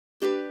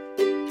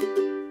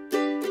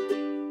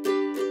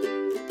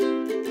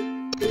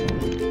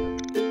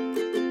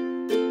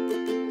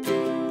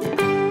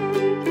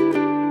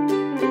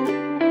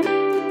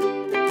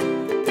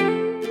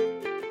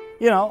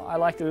You know, I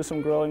like to do some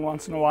grilling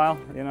once in a while,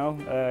 you know,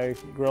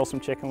 grill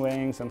some chicken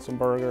wings and some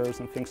burgers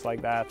and things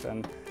like that,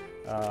 and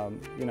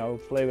you know,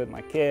 play with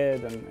my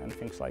kid and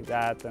things like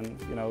that, and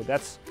you know,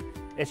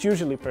 it's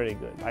usually pretty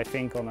good. I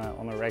think on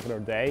a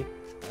regular day,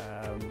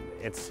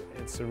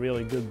 it's a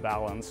really good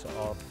balance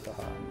of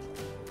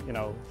you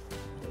know,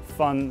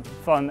 fun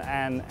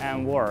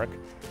and work.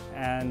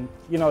 And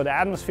you know, the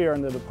atmosphere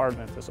in the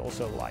department is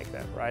also like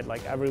that, right?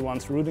 Like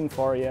everyone's rooting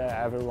for you,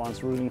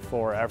 everyone's rooting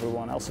for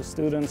everyone else's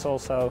students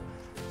also.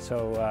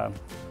 So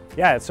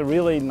yeah, it's a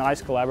really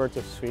nice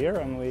collaborative sphere,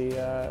 and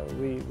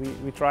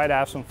we try to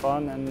have some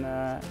fun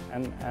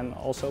and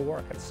also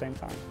work at the same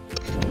time.